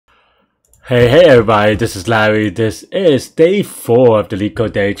Hey everybody, this is Larry. This is day 4 of the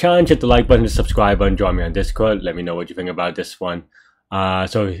Leetcode Daily Challenge. Hit the like button, the subscribe button, join me on Discord. Let me know what you think about this one.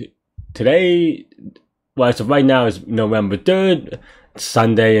 So today, so right now is November 3rd,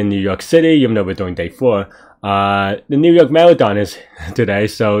 Sunday in New York City, even though we're doing day 4. The New York Marathon is today,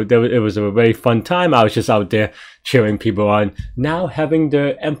 so it was a very fun time. I was just out there cheering people on, now having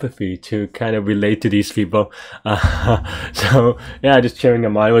the empathy to kind of relate to these people. So yeah, just cheering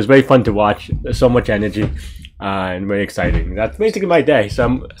them on. It was very fun to watch. There's so much energy and very exciting. That's basically my day.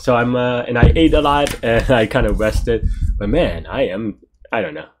 So I'm and I ate a lot and I kind of rested. But man, I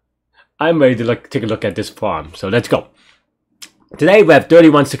don't know. I'm ready to take a look at this problem. So let's go. Today we have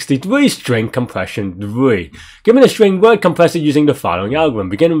 3163 string compression 3. Given a string, word compress it using the following algorithm.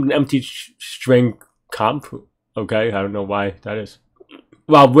 Begin with an empty string comp. Okay, I don't know why that is.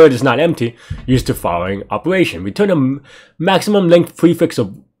 Well, word is not empty. Use the following operation. Return a maximum length prefix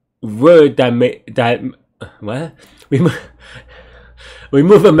of word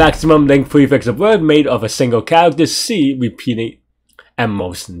remove a maximum length prefix of word made of a single character C, repeating at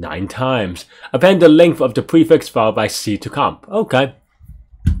most 9 times. Append the length of the prefix followed by C to comp. Okay.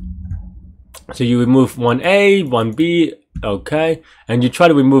 So you remove 1A, 1B, okay. And you try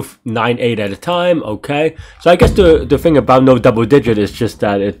to remove 9, 8 at a time, okay. So I guess the thing about no double digit is just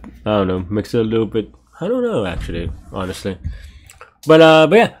that it, I don't know, makes it a little bit, I don't know actually, honestly. But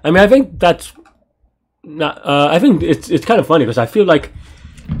yeah, I mean, I think that's not, I think it's kind of funny because I feel like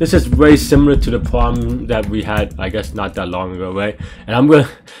this is very similar to the problem that we had, I guess, not that long ago, right? And I'm going to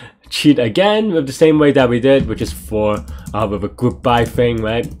cheat again with the same way that we did, which is for with a group by thing,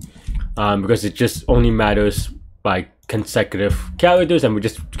 right? Because it just only matters by consecutive characters and we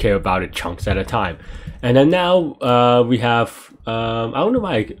just care about it chunks at a time. And then now we have, I don't know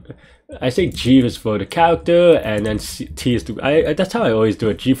why I say G is for the character and then T is that's how I always do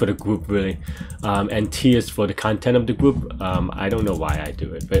it. G for the group really, and T is for the content of the group. I don't know why I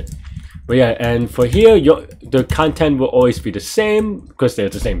do it, but yeah. And for here, the content will always be the same because they're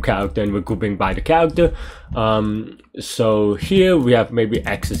the same character and we're grouping by the character. So here we have maybe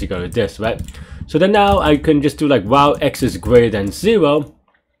X is equal to this, right? So then now I can just do like while X is greater than 0,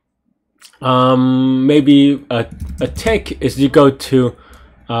 maybe a tick is equal to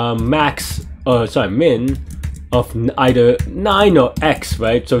min of either 9 or X,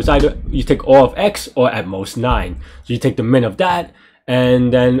 right? So it's either you take all of X or at most 9. So you take the min of that,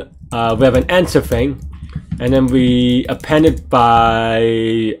 and then we have an answer thing, and then we append it by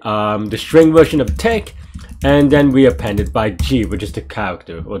the string version of tick, and then we append it by G, which is the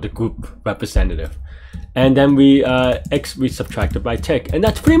character or the group representative, and then we subtract it by tick, and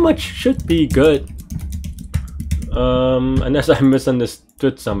that pretty much should be good. Unless I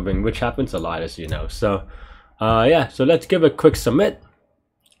misunderstood something, which happens a lot, as you know. So yeah, so let's give a quick submit.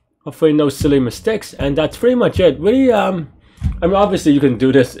 Hopefully no silly mistakes, and that's pretty much it. Really, I mean, obviously you can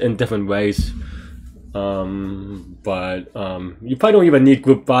do this in different ways, but you probably don't even need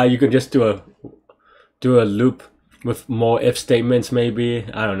group by. You can just do a loop with more if statements, maybe.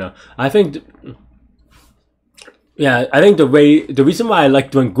 I don't know. I think yeah, I think the reason why I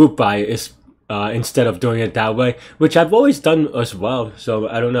like doing group by is instead of doing it that way, which I've always done as well. So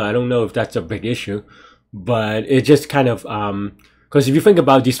I don't know if that's a big issue, but it just kind of because if you think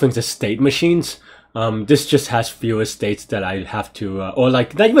about these things as state machines, this just has fewer states that I have to or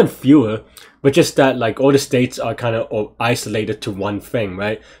like not even fewer, but just that like all the states are kind of isolated to one thing,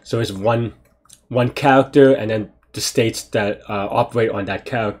 right? So it's one character and then the states that operate on that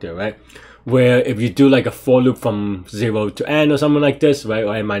character, right? Where if you do like a for loop from 0 to n or something like this, right,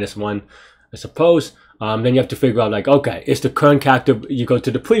 or n-1, I suppose, then you have to figure out like, okay, is the current character equal to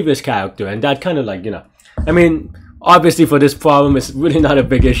the previous character? And that kind of like, you know, I mean, obviously for this problem, it's really not a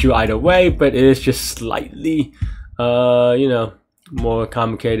big issue either way, but it is just slightly, you know, more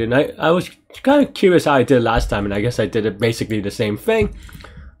complicated. And I was kind of curious how I did it last time, and I guess I did it basically the same thing.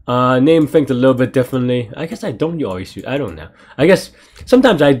 Name things a little bit differently. I guess I don't always use, I don't know. I guess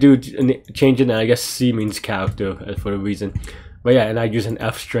sometimes I do change it, and I guess C means character for the reason. But yeah, and I use an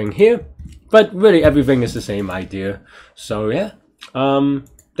F string here. But really, everything is the same idea. So yeah,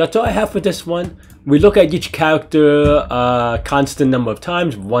 that's all I have for this one. We look at each character constant number of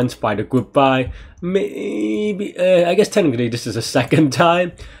times, once by the group by. Maybe, I guess technically this is a second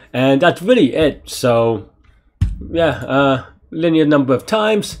time. And that's really it. So yeah, linear number of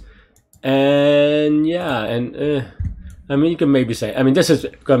times. And yeah, and I mean, you can maybe say, I mean, this is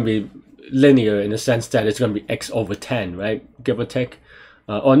going to be linear in the sense that it's going to be X over 10, right? Give or take.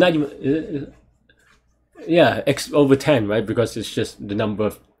 Or not even, yeah, X over 10, right? Because it's just the number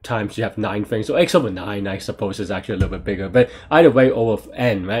of times you have 9 things. So X over 9, I suppose, is actually a little bit bigger. But either way, O of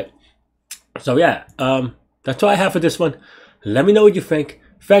n, right? So yeah, that's all I have for this one. Let me know what you think.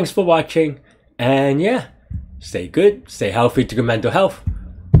 Thanks for watching, and yeah, stay good, stay healthy to your mental health.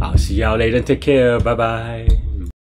 I'll see y'all later and take care. Bye bye.